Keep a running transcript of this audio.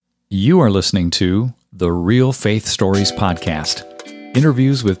You are listening to the Real Faith Stories podcast,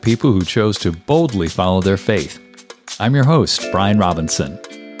 interviews with people who chose to boldly follow their faith. I'm your host, Brian Robinson.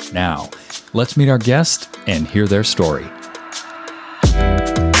 Now, let's meet our guest and hear their story.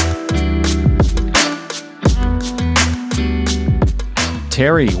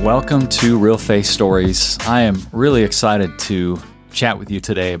 Terry, welcome to Real Faith Stories. I am really excited to chat with you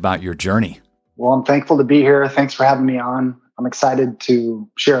today about your journey. Well, I'm thankful to be here. Thanks for having me on. I'm excited to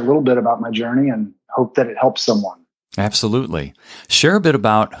share a little bit about my journey and hope that it helps someone. Absolutely. Share a bit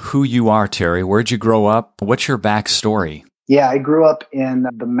about who you are, Terry. Where'd you grow up? What's your backstory? Yeah, I grew up in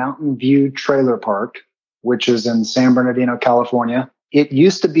the Mountain View Trailer Park, which is in San Bernardino, California. It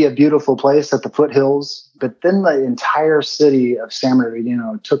used to be a beautiful place at the foothills, but then the entire city of San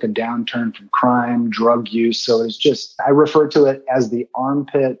Bernardino took a downturn from crime, drug use. So it's just, I refer to it as the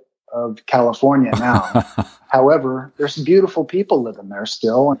armpit of California now. However, there's beautiful people living there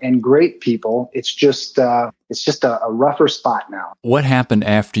still and great people. It's just a rougher spot now. What happened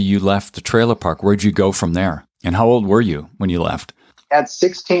after you left the trailer park? Where'd you go from there? And how old were you when you left? At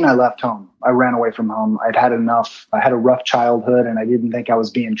 16, I left home. I ran away from home. I'd had enough. I had a rough childhood and I didn't think I was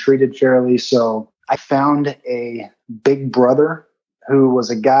being treated fairly. So I found a big brother who was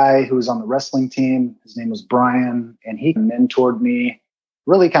a guy who was on the wrestling team. His name was Brian, and he mentored me,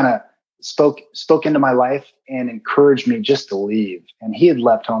 really kind of spoke into my life and encouraged me just to leave. And he had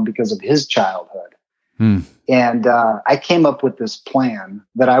left home because of his childhood. And I came up with this plan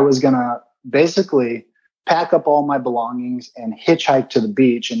that I was going to basically pack up all my belongings and hitchhike to the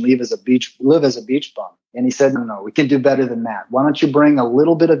beach and live as a beach bum. And he said, no, we can do better than that. Why don't you bring a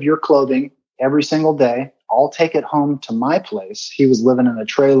little bit of your clothing every single day? I'll take it home to my place. He was living in a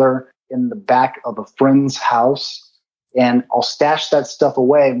trailer in the back of a friend's house. And I'll stash that stuff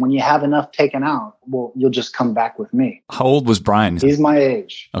away. And when you have enough taken out, well, you'll just come back with me. How old was Brian? He's my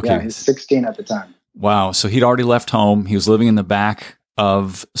age. Okay. Yeah, he's 16 at the time. Wow. So he'd already left home. He was living in the back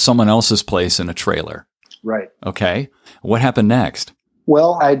of someone else's place in a trailer. Right. Okay. What happened next?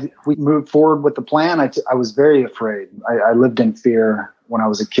 Well, we moved forward with the plan. I was very afraid. I lived in fear when I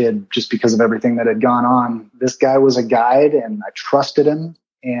was a kid just because of everything that had gone on. This guy was a guide and I trusted him.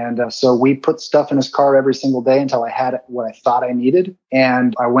 And so we put stuff in his car every single day until I had what I thought I needed.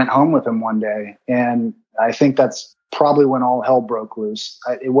 And I went home with him one day. And I think that's probably when all hell broke loose.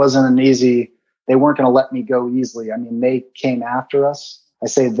 It wasn't they weren't going to let me go easily. I mean, they came after us. I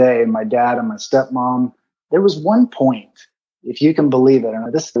say they, my dad and my stepmom. There was one point, if you can believe it,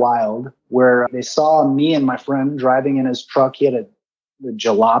 and this is wild, where they saw me and my friend driving in his truck. He had a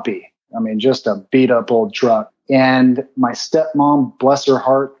jalopy. I mean, just a beat up old truck. And my stepmom, bless her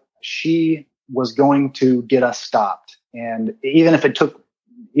heart, she was going to get us stopped. And even if it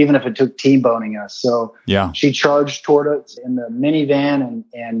took T-boning us. So yeah, she charged toward us in the minivan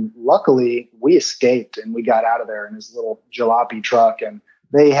and luckily we escaped and we got out of there in his little jalopy truck. And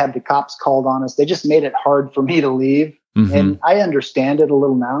they had the cops called on us. They just made it hard for me to leave. Mm-hmm. And I understand it a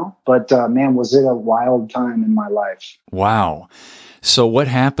little now, but man, was it a wild time in my life. Wow. So what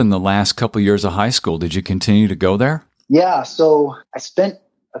happened the last couple of years of high school? Did you continue to go there? Yeah. So I spent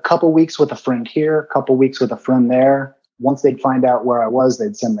a couple weeks with a friend here, a couple weeks with a friend there. Once they'd find out where I was,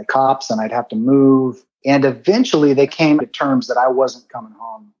 they'd send the cops and I'd have to move. And eventually they came to terms that I wasn't coming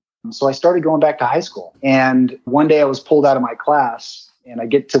home. So I started going back to high school. And one day I was pulled out of my class and I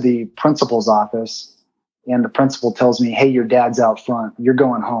get to the principal's office and the principal tells me, hey, your dad's out front. You're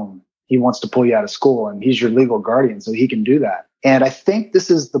going home. He wants to pull you out of school and he's your legal guardian, so he can do that. And I think this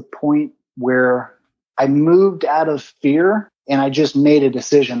is the point where I moved out of fear and I just made a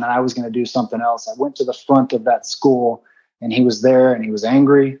decision that I was going to do something else. I went to the front of that school and he was there and he was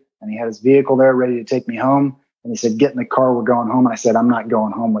angry and he had his vehicle there ready to take me home. And he said, get in the car, we're going home. And I said, I'm not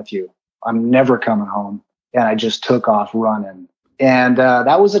going home with you. I'm never coming home. And I just took off running. And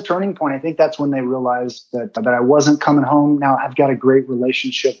that was a turning point. I think that's when they realized that I wasn't coming home. Now I've got a great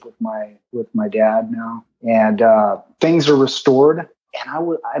relationship with my dad now, and things are restored.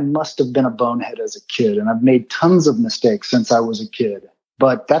 And I must have been a bonehead as a kid, and I've made tons of mistakes since I was a kid.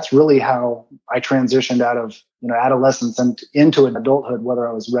 But that's really how I transitioned out of adolescence and into adulthood, whether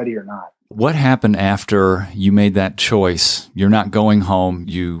I was ready or not. What happened after you made that choice? You're not going home.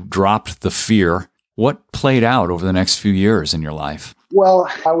 You dropped the fear. What played out over the next few years in your life?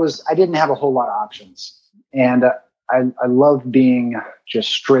 Well, I didn't have a whole lot of options. And I love being just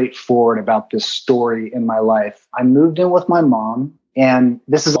straightforward about this story in my life. I moved in with my mom, and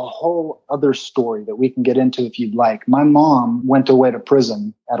this is a whole other story that we can get into if you'd like. My mom went away to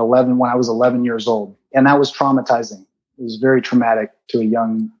prison at 11 when I was 11 years old, and that was traumatizing. It was very traumatic to a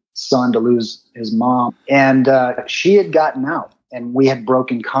young son to lose his mom. And she had gotten out. and we had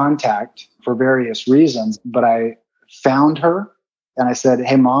broken contact for various reasons. But I found her and I said,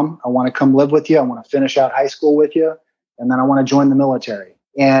 "Hey, Mom, I want to come live with you. I want to finish out high school with you. And then I want to join the military."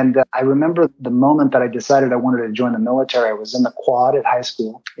 And I remember the moment that I decided I wanted to join the military. I was in the quad at high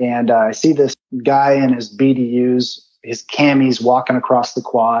school, and I see this guy in his BDUs, his camis, walking across the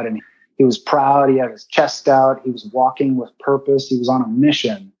quad, and he was proud. He had his chest out. He was walking with purpose. He was on a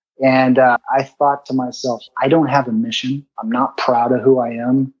mission. And I thought to myself, I don't have a mission. I'm not proud of who I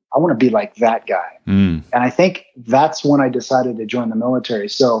am. I want to be like that guy. And I think that's when I decided to join the military.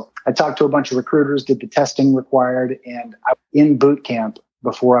 So I talked to a bunch of recruiters, did the testing required, and I was in boot camp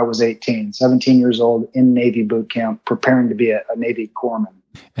before I was 18, 17 years old, in Navy boot camp, preparing to be a Navy corpsman.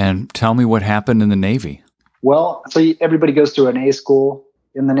 And tell me what happened in the Navy. Well, so everybody goes through an A school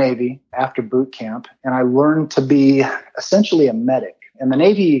in the Navy after boot camp, and I learned to be essentially a medic. And the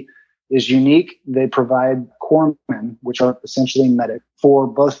Navy is unique. They provide corpsmen, which are essentially medic, for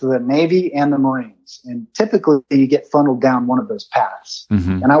both the Navy and the Marines. And typically you get funneled down one of those paths.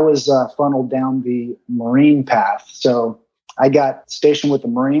 And I was funneled down the Marine path. So I got stationed with the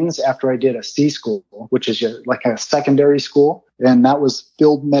Marines after I did a C school, which is like a secondary school. And that was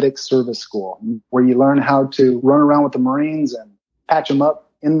Field Medic Service School, where you learn how to run around with the Marines and patch them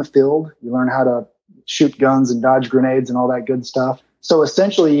up in the field. You learn how to shoot guns and dodge grenades and all that good stuff. So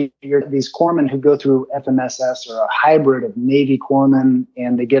essentially, you're these corpsmen who go through FMSS, or a hybrid of Navy corpsmen,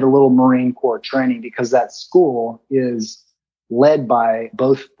 and they get a little Marine Corps training, because that school is led by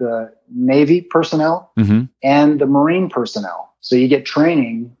both the Navy personnel and the Marine personnel. So you get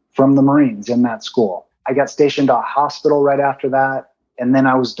training from the Marines in that school. I got stationed at a hospital right after that, and then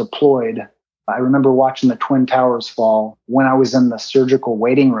I was deployed. I remember watching the Twin Towers fall when I was in the surgical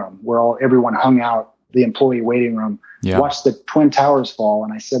waiting room, where everyone hung out, the employee waiting room. Watched the Twin Towers fall,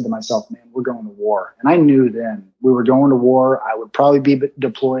 and I said to myself, man, we're going to war. And I knew then we were going to war. I would probably be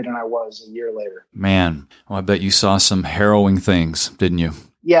deployed, and I was a year later. Man, well, I bet you saw some harrowing things, didn't you?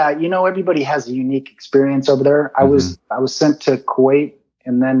 Yeah, everybody has a unique experience over there. I was sent to Kuwait,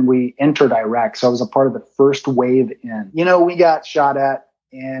 and then we entered Iraq. So I was a part of the first wave in. We got shot at,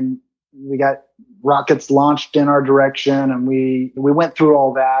 and we got rockets launched in our direction, and we went through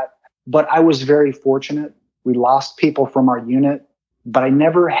all that. But I was very fortunate. We lost people from our unit, but I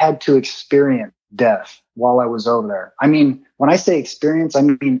never had to experience death while I was over there. I mean, when I say experience, I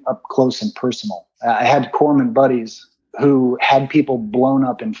mean up close and personal. I had corpsman buddies who had people blown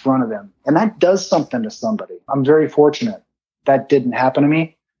up in front of them, and that does something to somebody. I'm very fortunate that didn't happen to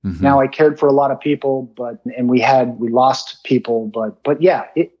me. Now, I cared for a lot of people, and we lost people, but yeah,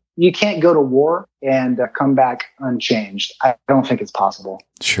 you can't go to war and come back unchanged. I don't think it's possible.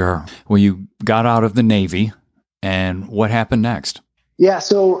 Sure. Well, you got out of the Navy, and what happened next? Yeah,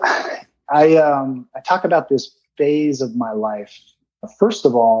 so I talk about this phase of my life. First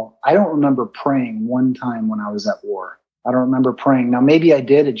of all, I don't remember praying one time when I was at war. I don't remember praying. Now, maybe I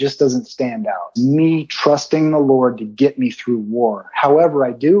did. It just doesn't stand out. Me trusting the Lord to get me through war. However,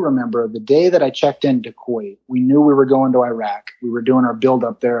 I do remember the day that I checked into Kuwait. We knew we were going to Iraq. We were doing our build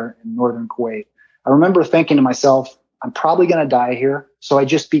up there in northern Kuwait. I remember thinking to myself, I'm probably going to die here. So I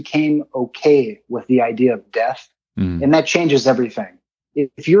just became okay with the idea of death. And that changes everything.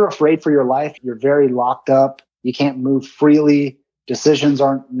 If you're afraid for your life, you're very locked up. You can't move freely. Decisions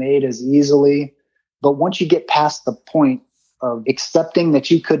aren't made as easily. But once you get past the point of accepting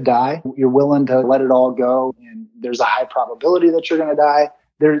that you could die, you're willing to let it all go, and there's a high probability that you're going to die.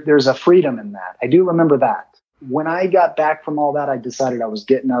 There's a freedom in that. I do remember that. When I got back from all that, I decided I was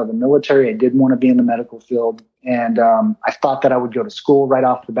getting out of the military. I didn't want to be in the medical field. And I thought that I would go to school right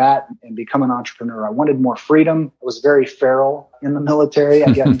off the bat and become an entrepreneur. I wanted more freedom. I was very feral in the military.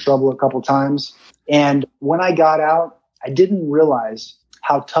 I got in trouble a couple times. And when I got out, I didn't realize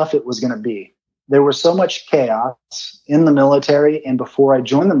how tough it was going to be. There was so much chaos in the military and before I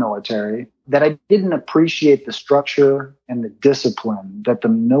joined the military that I didn't appreciate the structure and the discipline that the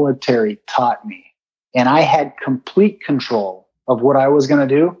military taught me. And I had complete control of what I was going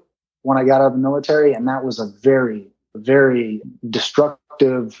to do when I got out of the military. And that was a very, very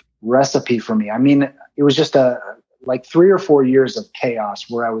destructive recipe for me. I mean, it was just like 3 or 4 years of chaos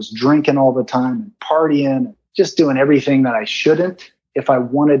where I was drinking all the time and partying, just doing everything that I shouldn't if I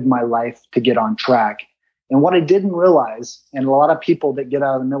wanted my life to get on track. And what I didn't realize, and a lot of people that get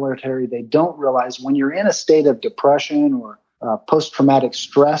out of the military, they don't realize when you're in a state of depression or post-traumatic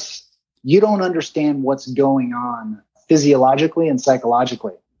stress, you don't understand what's going on physiologically and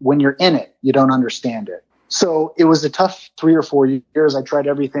psychologically. When you're in it, you don't understand it. So it was a tough 3 or 4 years. I tried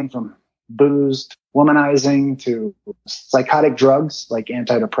everything from booze, to womanizing, to psychotic drugs like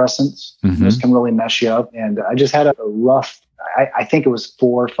antidepressants. Those can really mess you up. And I just had a rough I think it was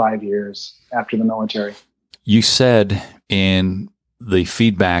 4 or 5 years after the military. You said in the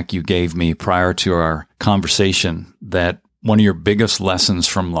feedback you gave me prior to our conversation that one of your biggest lessons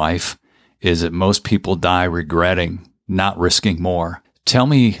from life is that most people die regretting not risking more. Tell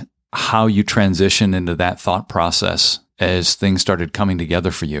me how you transitioned into that thought process as things started coming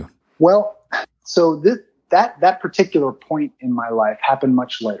together for you. Well, so that particular point in my life happened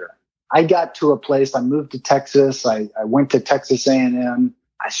much later. I got to a place, I moved to Texas, I went to Texas A&M,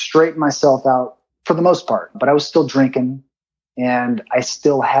 I straightened myself out for the most part, but I was still drinking and I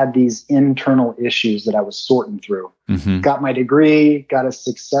still had these internal issues that I was sorting through. Mm-hmm. Got my degree, got a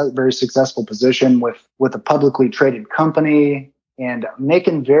very successful position with a publicly traded company and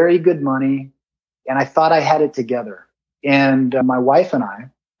making very good money. And I thought I had it together. And my wife and I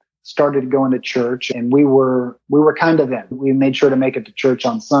started going to church, and we were kind of in. We made sure to make it to church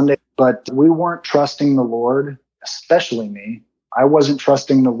on Sunday, but we weren't trusting the Lord, especially me. I wasn't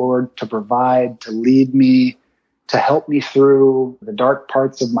trusting the Lord to provide, to lead me, to help me through the dark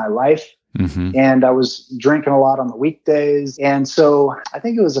parts of my life. Mm-hmm. And I was drinking a lot on the weekdays. And so I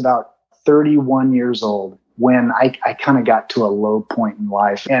think it was about 31 years old when I kind of got to a low point in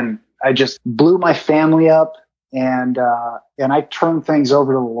life, and I just blew my family up. And I turned things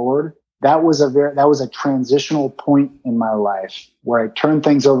over to the Lord. That was a transitional point in my life where I turned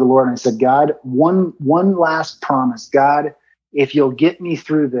things over to the Lord and I said, God, one last promise. God, if you'll get me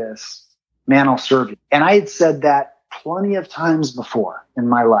through this, man, I'll serve you. And I had said that plenty of times before in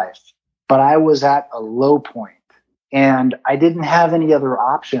my life, but I was at a low point and I didn't have any other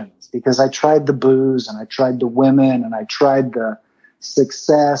options because I tried the booze and I tried the women and I tried the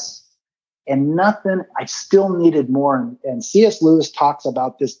success. And nothing, I still needed more. And C.S. Lewis talks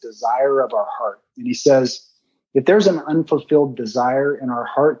about this desire of our heart. And he says, if there's an unfulfilled desire in our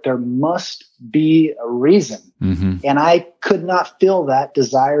heart, there must be a reason. Mm-hmm. And I could not fill that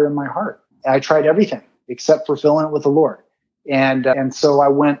desire in my heart. I tried everything except for filling it with the Lord. And so I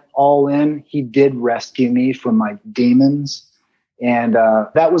went all in. He did rescue me from my demons. And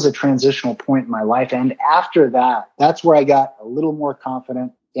that was a transitional point in my life. And after that, that's where I got a little more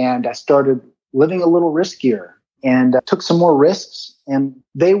confident. And I started living a little riskier and took some more risks. And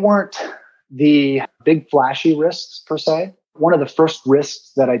they weren't the big flashy risks per se. One of the first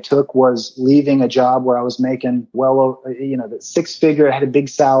risks that I took was leaving a job where I was making the 6-figure, I had a big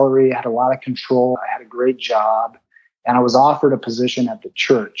salary, I had a lot of control, I had a great job, and I was offered a position at the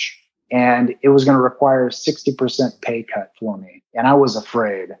church. And it was going to require a 60% pay cut for me. And I was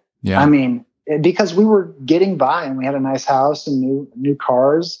afraid. Yeah. I mean, because we were getting by and we had a nice house and new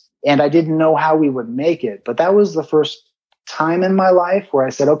cars, and I didn't know how we would make it. But that was the first time in my life where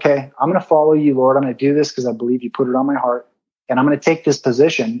I said, okay, I'm going to follow you, Lord. I'm going to do this because I believe you put it on my heart, and I'm going to take this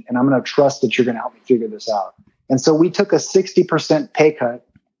position and I'm going to trust that you're going to help me figure this out. And so we took a 60% pay cut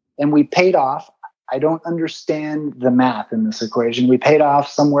and we paid off. I don't understand the math in this equation. We paid off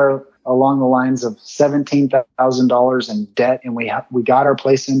somewhere along the lines of $17,000 in debt, and we got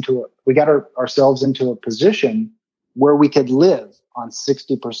ourselves into a position where we could live on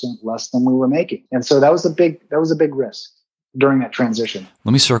 60% less than we were making. And so that was a big risk during that transition.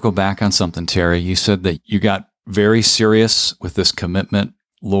 Let me circle back on something, Terry. You said that you got very serious with this commitment.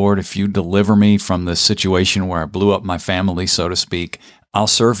 Lord, if you deliver me from this situation where I blew up my family, so to speak, I'll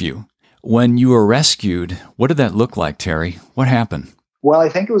serve you. When you were rescued, what did that look like, Terry? What happened? Well, I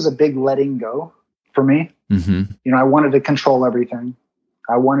think it was a big letting go for me. Mm-hmm. I wanted to control everything.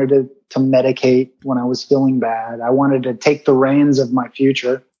 I wanted to medicate when I was feeling bad. I wanted to take the reins of my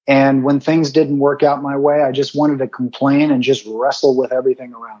future. And when things didn't work out my way, I just wanted to complain and just wrestle with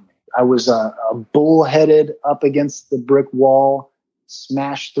everything around me. I was a bullheaded, up against the brick wall,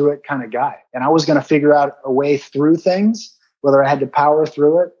 smash through it kind of guy. And I was going to figure out a way through things, whether I had to power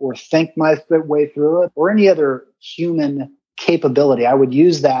through it or think my way through it or any other human capability. I would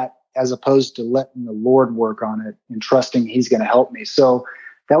use that as opposed to letting the Lord work on it and trusting he's going to help me. So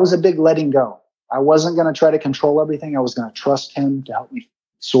that was a big letting go. I wasn't going to try to control everything. I was going to trust him to help me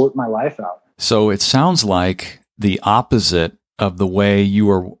sort my life out. So it sounds like the opposite of the way you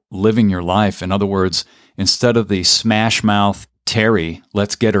were living your life. In other words, instead of the smash mouth Terry,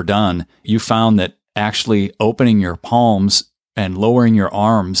 let's get her done, you found that actually opening your palms and lowering your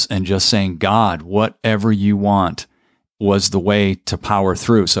arms and just saying, God, whatever you want, was the way to power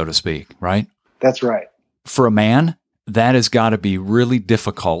through, so to speak, right? That's right. For a man, that has got to be really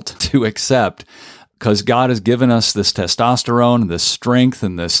difficult to accept because God has given us this testosterone, this strength,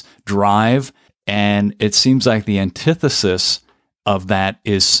 and this drive, and it seems like the antithesis of that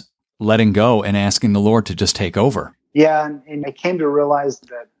is letting go and asking the Lord to just take over. Yeah, and I came to realize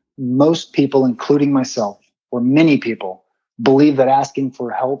that most people, including myself, or many people, believe that asking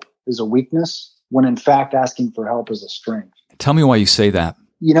for help is a weakness, when in fact asking for help is a strength. Tell me why you say that.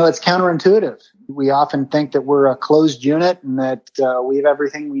 It's counterintuitive. We often think that we're a closed unit and that we have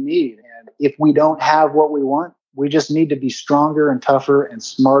everything we need. And if we don't have what we want, we just need to be stronger and tougher and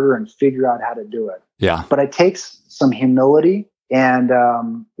smarter and figure out how to do it. Yeah. But it takes some humility and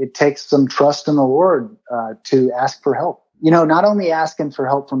it takes some trust in the Lord to ask for help. Not only asking for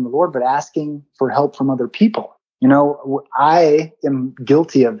help from the Lord, but asking for help from other people. I am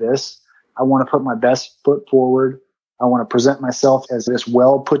guilty of this. I want to put my best foot forward. I want to present myself as this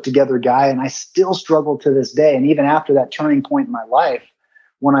well put together guy. And I still struggle to this day. And even after that turning point in my life,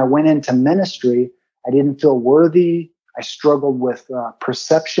 when I went into ministry, I didn't feel worthy. I struggled with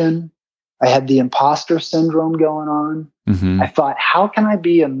perception. I had the imposter syndrome going on. Mm-hmm. I thought, how can I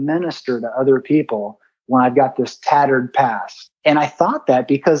be a minister to other people when I've got this tattered past? And I thought that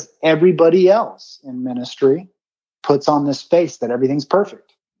because everybody else in ministry puts on this face that everything's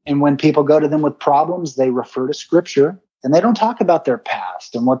perfect. And when people go to them with problems, they refer to scripture and they don't talk about their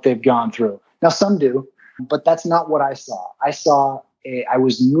past and what they've gone through. Now, some do, but that's not what I saw. I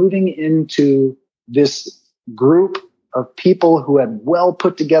was moving into this group of people who had well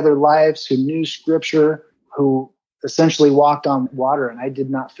put together lives, who knew scripture, who essentially walked on water. And I did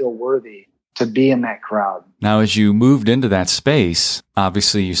not feel worthy to be in that crowd. Now, as you moved into that space,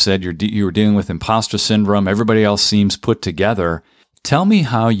 obviously you said you were dealing with imposter syndrome. Everybody else seems put together. Tell me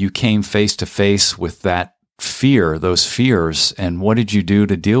how you came face to face with that fear, those fears, and what did you do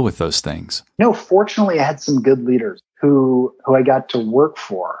to deal with those things? Fortunately, I had some good leaders who I got to work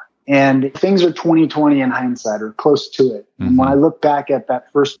for. And things are 20/20 in hindsight, or close to it. Mm-hmm. And when I look back at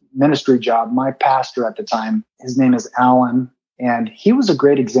that first ministry job, my pastor at the time, his name is Alan, and he was a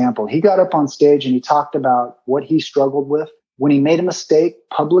great example. He got up on stage and he talked about what he struggled with. When he made a mistake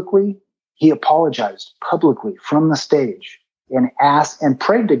publicly, he apologized publicly from the stage and asked and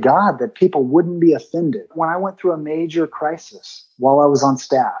prayed to God that people wouldn't be offended. When I went through a major crisis while I was on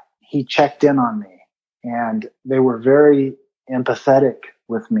staff, he checked in on me and they were very empathetic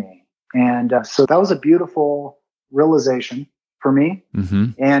with me. And so that was a beautiful realization for me.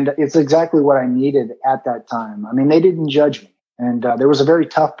 Mm-hmm. And it's exactly what I needed at that time. I mean, they didn't judge me. And there was a very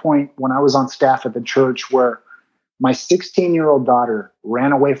tough point when I was on staff at the church where my 16-year-old daughter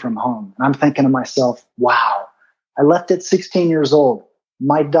ran away from home. And I'm thinking to myself, wow, I left at 16 years old.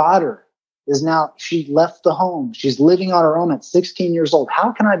 My daughter she left the home. She's living on her own at 16 years old.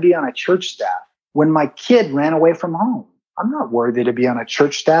 How can I be on a church staff when my kid ran away from home? I'm not worthy to be on a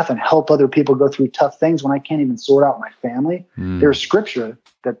church staff and help other people go through tough things when I can't even sort out my family. There's scripture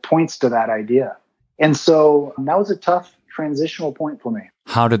that points to that idea. And so that was a tough transitional point for me.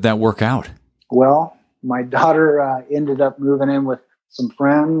 How did that work out? Well, my daughter ended up moving in with some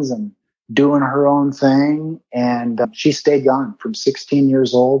friends and doing her own thing. And she stayed gone from 16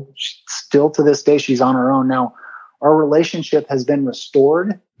 years old. Still to this day, she's on her own. Now, our relationship has been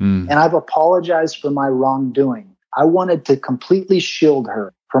restored and I've apologized for my wrongdoing. I wanted to completely shield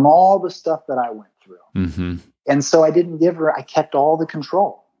her from all the stuff that I went through. Mm-hmm. And so I kept all the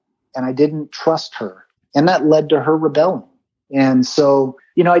control and I didn't trust her. And that led to her rebelling. And so,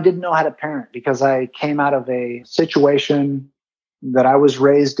 I didn't know how to parent because I came out of a situation that I was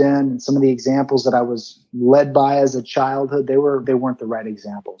raised in and some of the examples that I was led by as a childhood, they weren't the right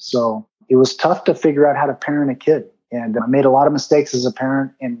examples. So it was tough to figure out how to parent a kid. And I made a lot of mistakes as a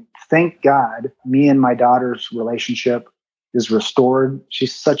parent. And thank God, me and my daughter's relationship is restored.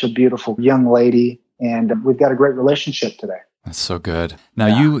 She's such a beautiful young lady. And we've got a great relationship today. That's so good.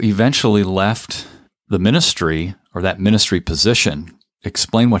 Now, you eventually left the ministry or that ministry position.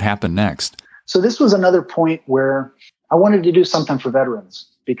 Explain what happened next. So this was another point where I wanted to do something for veterans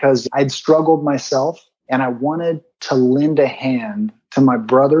because I'd struggled myself and I wanted to lend a hand to my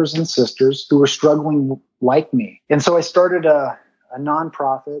brothers and sisters who were struggling like me. And so I started a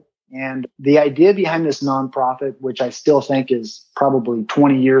nonprofit. And the idea behind this nonprofit, which I still think is probably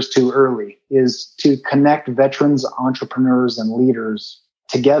 20 years too early, is to connect veterans, entrepreneurs, and leaders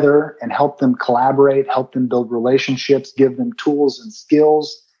together and help them collaborate, help them build relationships, give them tools and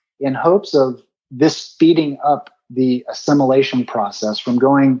skills in hopes of this speeding up the assimilation process from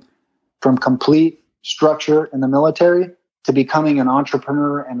going from complete structure in the military to becoming an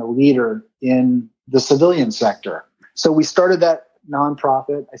entrepreneur and a leader in the civilian sector. So we started that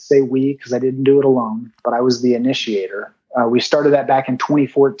nonprofit. I say we because I didn't do it alone, but I was the initiator. We started that back in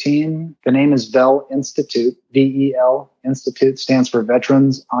 2014. The name is VEL Institute. VEL Institute stands for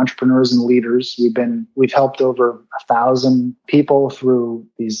Veterans, Entrepreneurs, and Leaders. We've helped over 1,000 people through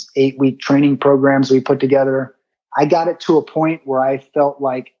these 8-week training programs we put together. I got it to a point where I felt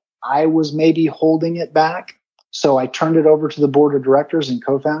like I was maybe holding it back. So I turned it over to the board of directors and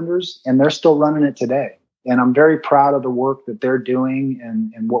co-founders, and they're still running it today. And I'm very proud of the work that they're doing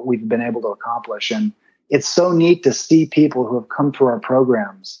and what we've been able to accomplish. And it's so neat to see people who have come through our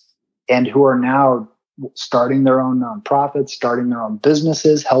programs and who are now starting their own nonprofits, starting their own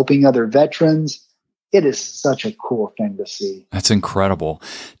businesses, helping other veterans. It is such a cool thing to see. That's incredible.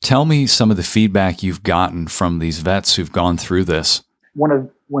 Tell me some of the feedback you've gotten from these vets who've gone through this. When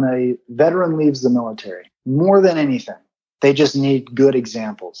a veteran leaves the military, more than anything, they just need good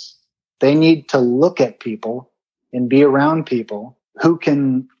examples. They need to look at people and be around people who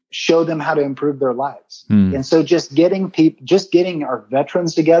can show them how to improve their lives. And so just getting our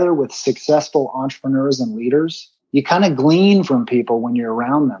veterans together with successful entrepreneurs and leaders, you kind of glean from people when you're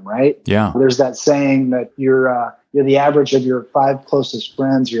around them, right? Yeah. There's that saying that you're the average of your 5 closest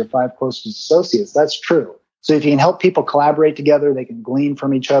friends, your 5 closest associates. That's true. So if you can help people collaborate together, they can glean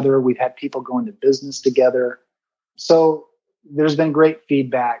from each other. We've had people go into business together. So there's been great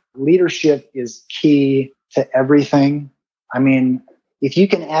feedback. Leadership is key to everything. I mean, if you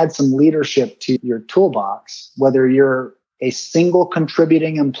can add some leadership to your toolbox, whether you're a single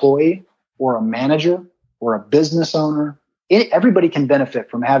contributing employee or a manager or a business owner, everybody can benefit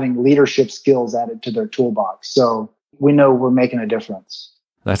from having leadership skills added to their toolbox. So we know we're making a difference.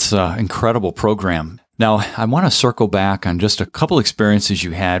 That's an incredible program. Now, I want to circle back on just a couple experiences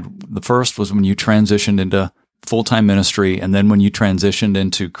you had. The first was when you transitioned into full-time ministry, and then when you transitioned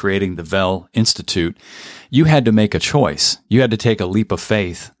into creating the VEL Institute, you had to make a choice. You had to take a leap of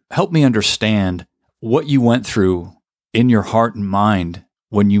faith. Help me understand what you went through in your heart and mind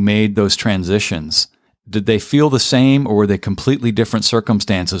when you made those transitions. Did they feel the same, or were they completely different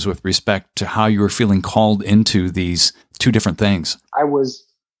circumstances with respect to how you were feeling called into these two different things? I was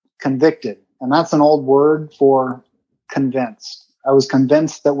convicted, and that's an old word for convinced. I was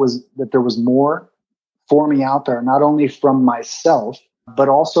convinced that there was more for me out there, not only from myself, but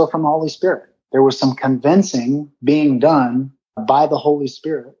also from the Holy Spirit. There was some convincing being done by the Holy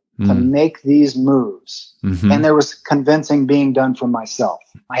Spirit to make these moves. And there was convincing being done for myself.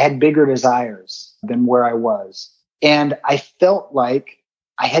 I had bigger desires than where I was. And I felt like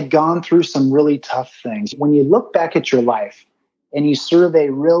I had gone through some really tough things. When you look back at your life and you survey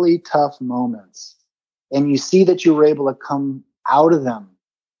really tough moments and you see that you were able to come out of them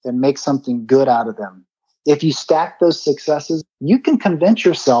and make something good out of them, if you stack those successes, you can convince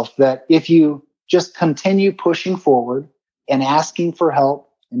yourself that if you just continue pushing forward and asking for help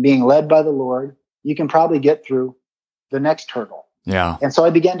and being led by the Lord, you can probably get through the next hurdle. Yeah. And so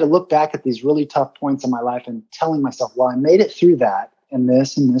I began to look back at these really tough points in my life and telling myself, well, I made it through that and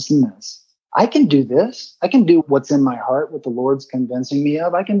this and this and this. I can do this. I can do what's in my heart, what the Lord's convincing me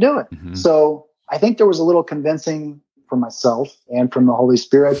of. I can do it. So I think there was a little convincing for myself and from the Holy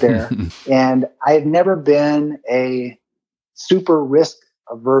Spirit there. And I have never been a super risk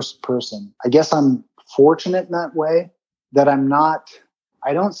averse person. I guess I'm fortunate in that way that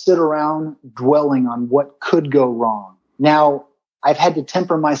I don't sit around dwelling on what could go wrong. Now, I've had to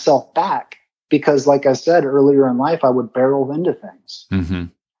temper myself back because, like I said earlier in life, I would barrel into things.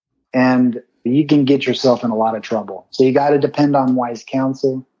 And you can get yourself in a lot of trouble. So you got to depend on wise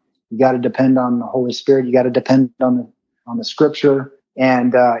counsel. You got to depend on the Holy Spirit. You got to depend on the scripture.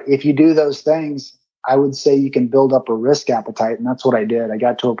 And if you do those things, I would say you can build up a risk appetite. And that's what I did. I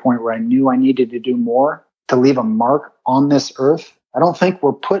got to a point where I knew I needed to do more to leave a mark on this earth. I don't think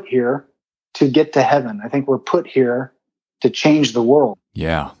we're put here to get to heaven. I think we're put here to change the world.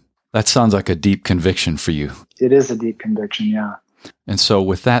 Yeah. That sounds like a deep conviction for you. It is a deep conviction, yeah. And so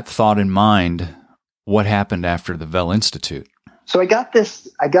with that thought in mind, what happened after the VEL Institute? So I got the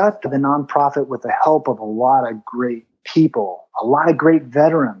nonprofit with the help of a lot of great people, a lot of great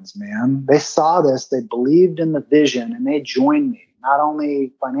veterans, man. They saw this, they believed in the vision, and they joined me, not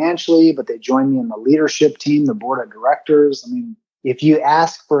only financially, but they joined me in the leadership team, the board of directors. I mean, if you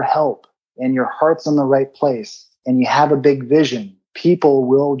ask for help and your heart's in the right place and you have a big vision, people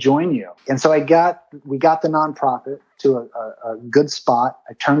will join you. And so we got the nonprofit to a good spot.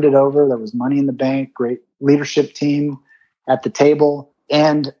 I turned it over. There was money in the bank, great leadership team at the table.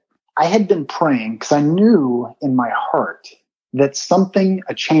 And I had been praying because I knew in my heart that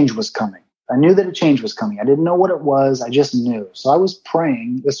a change was coming. I knew that a change was coming. I didn't know what it was. I just knew. So I was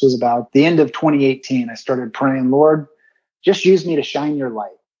praying. This was about the end of 2018. I started praying, Lord, just use me to shine your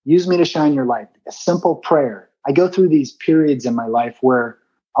light. Use me to shine your light. A simple prayer. I go through these periods in my life where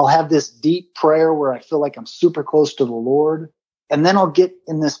I'll have this deep prayer where I feel like I'm super close to the Lord. And then I'll get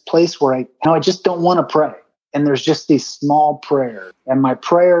in this place where I just don't want to pray. And there's just these small prayers. And my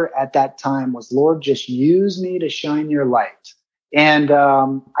prayer at that time was, Lord, just use me to shine your light. And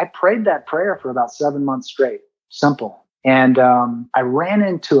I prayed that prayer for about 7 months straight. simple. And I ran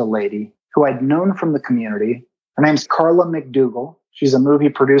into a lady who I'd known from the community. Her name's Carla McDougall. She's a movie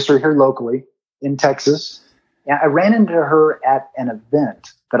producer here locally in Texas. And I ran into her at an event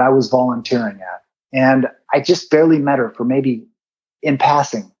that I was volunteering at. And I just barely met her for maybe in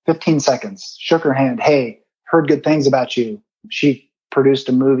passing, 15 seconds, shook her hand. Hey, heard good things about you. She produced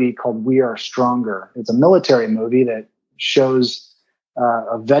a movie called We Are Stronger. It's a military movie that shows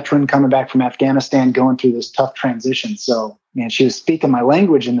a veteran coming back from Afghanistan going through this tough transition. So, man, she was speaking my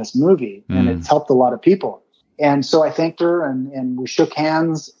language in this movie, and it's helped a lot of people. And so I thanked her, and we shook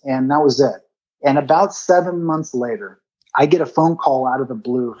hands, and that was it. And about 7 months later, I get a phone call out of the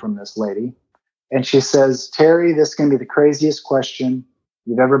blue from this lady, and she says, Terry, this is going to be the craziest question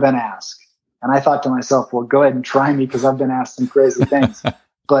you've ever been asked. And I thought to myself, well, go ahead and try me because I've been asked some crazy things.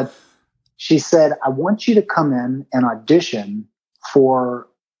 But she said, I want you to come in and audition for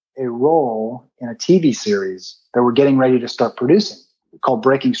a role in a TV series that we're getting ready to start producing called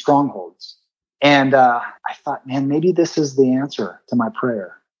Breaking Strongholds. And I thought, man, maybe this is the answer to my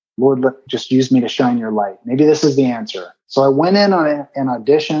prayer. Lord, just use me to shine your light. Maybe this is the answer. So I went in on it and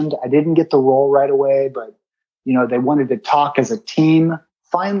auditioned. I didn't get the role right away, but they wanted to talk as a team.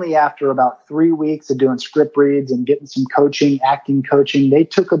 Finally, after about 3 weeks of doing script reads and getting some coaching, acting coaching, they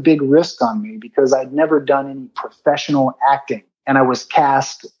took a big risk on me because I'd never done any professional acting. And I was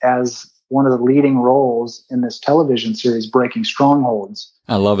cast as one of the leading roles in this television series, Breaking Strongholds.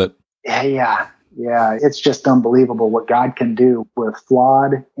 I love it. Yeah. It's just unbelievable what God can do with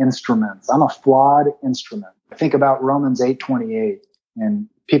flawed instruments. I'm a flawed instrument. I think about Romans 8:28, and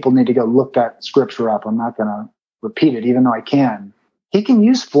people need to go look that scripture up. I'm not going to repeat it, even though I can. He can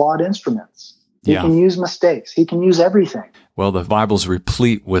use flawed instruments. He can use mistakes. He can use everything. Well, the Bible's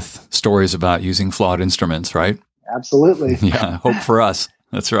replete with stories about using flawed instruments, right? Absolutely. Yeah, hope for us.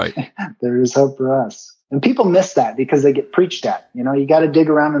 That's right. There is hope for us. And people miss that because they get preached at. You got to dig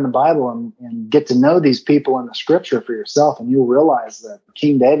around in the Bible and get to know these people in the scripture for yourself. And you'll realize that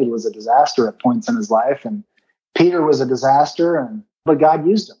King David was a disaster at points in his life. And Peter was a disaster, but God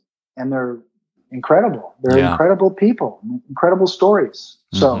used them. And they're incredible. They're incredible people, incredible stories.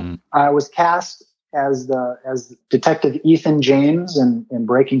 So I was cast as Detective Ethan James in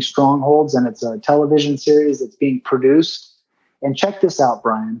Breaking Strongholds, and it's a television series that's being produced. And check this out,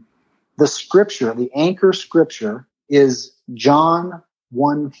 Brian. The scripture, the anchor scripture, is John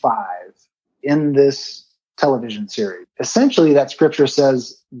 1:5 in this television series. Essentially, that scripture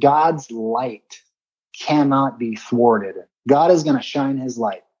says God's light cannot be thwarted. God is going to shine his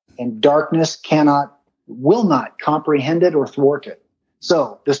light, and darkness will not comprehend it or thwart it.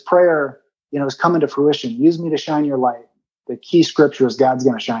 So this prayer, is coming to fruition. Use me to shine your light. The key scripture is God's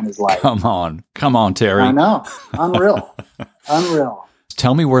going to shine his light. Come on, Terry. I know. Unreal.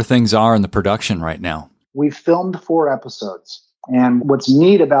 Tell me where things are in the production right now. We've filmed 4 episodes. And what's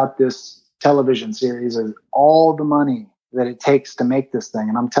neat about this television series is all the money that it takes to make this thing.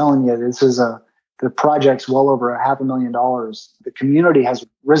 And I'm telling you, the project's well over $500,000. The community has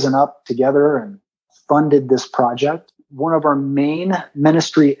risen up together and funded this project. One of our main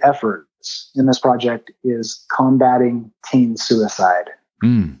ministry efforts in this project is combating teen suicide.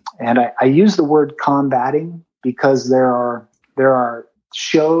 And I use the word combating because there are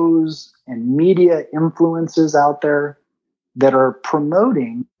shows and media influences out there that are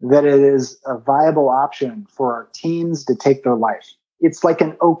promoting that it is a viable option for our teens to take their life. It's like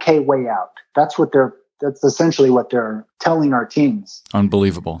an okay way out. That's essentially what they're telling our teens.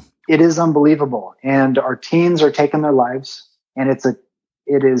 Unbelievable. It is unbelievable. And our teens are taking their lives, and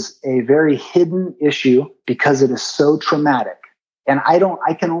it is a very hidden issue because it is so traumatic. And I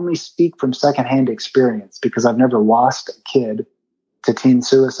can only speak from secondhand experience because I've never lost a kid to teen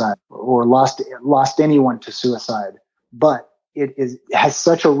suicide or lost anyone to suicide. But it has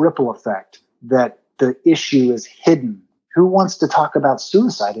such a ripple effect that the issue is hidden. Who wants to talk about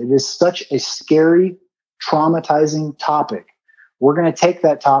suicide? It is such a scary, traumatizing topic. We're going to take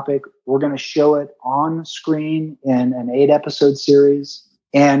that topic. We're going to show it on screen in an 8-episode series,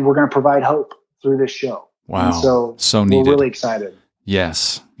 and we're going to provide hope through this show. Wow. And so needed. We're really excited.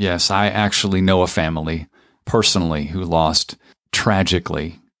 Yes. I actually know a family personally who lost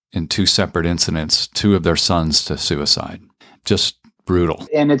tragically in 2 separate incidents 2 of their sons to suicide. Just brutal.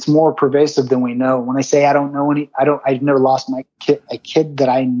 And it's more pervasive than we know. When I say I've never lost a kid that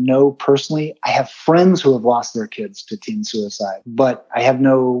I know personally. I have friends who have lost their kids to teen suicide, but I have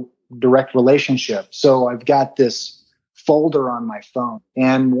no direct relationship. So I've got this folder on my phone.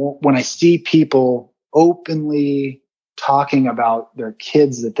 And when I see people openly talking about their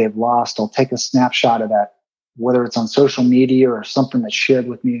kids that they've lost, I'll take a snapshot of that, whether it's on social media or something that's shared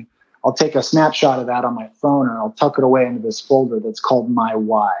with me. I'll take a snapshot of that on my phone and I'll tuck it away into this folder that's called My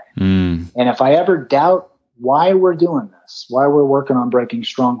Why. And if I ever doubt why we're doing this, why we're working on breaking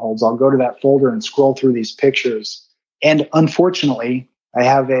strongholds, I'll go to that folder and scroll through these pictures. And unfortunately, I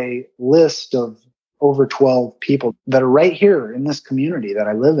have a list of over 12 people that are right here in this community that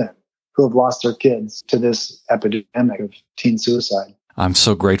I live in who have lost their kids to this epidemic of teen suicide. I'm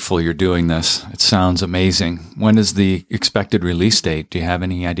so grateful you're doing this. It sounds amazing. When is the expected release date? Do you have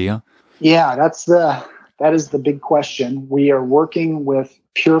any idea? Yeah, that is the big question. We are working with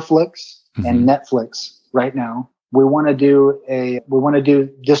PureFlix and Netflix right now. We want to do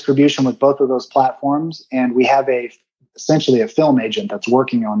distribution with both of those platforms, and we have essentially a film agent that's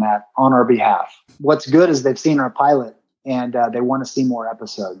working on that on our behalf. What's good is they've seen our pilot and they want to see more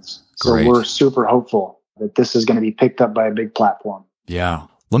episodes. So Great. We're super hopeful that this is going to be picked up by a big platform. Yeah.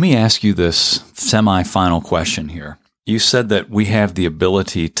 Let me ask you this semi-final question here. You said that we have the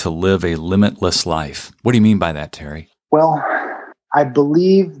ability to live a limitless life. What do you mean by that, Terry? Well, I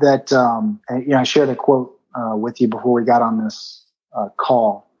believe that, I shared a quote with you before we got on this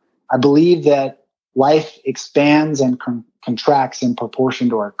call. I believe that life expands and contracts in proportion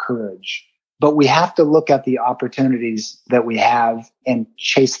to our courage. But we have to look at the opportunities that we have and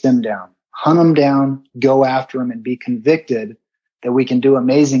chase them down, hunt them down, go after them, and be convicted that we can do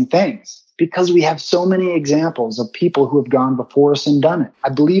amazing things because we have so many examples of people who have gone before us and done it. I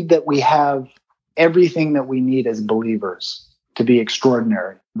believe that we have everything that we need as believers to be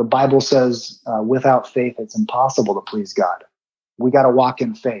extraordinary. The Bible says without faith, it's impossible to please God. We got to walk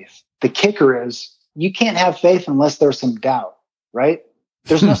in faith. The kicker is you can't have faith unless there's some doubt, right?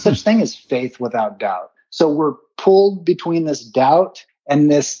 There's no such thing as faith without doubt. So we're pulled between this doubt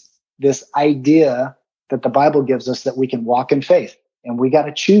and this idea that the Bible gives us that we can walk in faith. And we got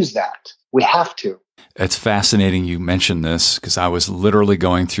to choose that. We have to. It's fascinating you mentioned this because I was literally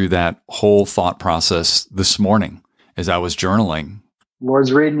going through that whole thought process this morning as I was journaling.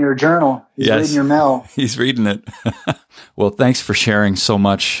 Lord's reading your journal. He's reading your mail. He's reading it. Well, thanks for sharing so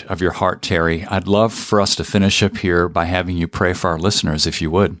much of your heart, Terry. I'd love for us to finish up here by having you pray for our listeners, if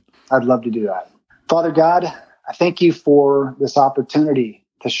you would. I'd love to do that. Father God, I thank you for this opportunity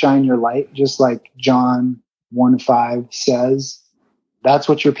to shine your light, just like John 1:5 says. That's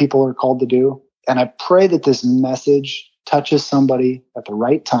what your people are called to do. And I pray that this message touches somebody at the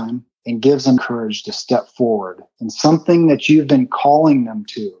right time and gives them courage to step forward in something that you've been calling them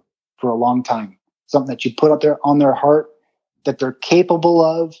to for a long time, something that you put up there on their heart that they're capable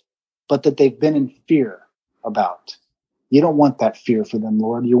of, but that they've been in fear about. You don't want that fear for them,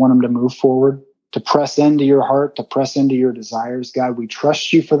 Lord. You want them to move forward, to press into your heart, to press into your desires. God, we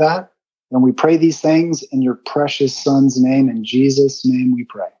trust you for that. And we pray these things in your precious Son's name. In Jesus' name we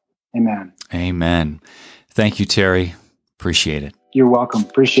pray. Amen. Amen. Thank you, Terry. Appreciate it. You're welcome.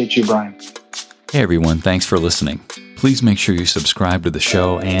 Appreciate you, Brian. Hey, everyone. Thanks for listening. Please make sure you subscribe to the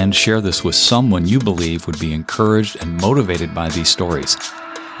show and share this with someone you believe would be encouraged and motivated by these stories.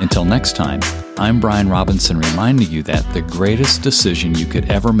 Until next time, I'm Brian Robinson reminding you that the greatest decision you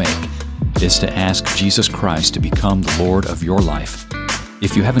could ever make is to ask Jesus Christ to become the Lord of your life.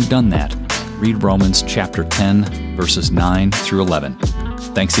 If you haven't done that, read Romans chapter 10, verses 9 through 11.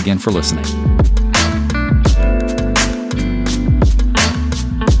 Thanks again for listening.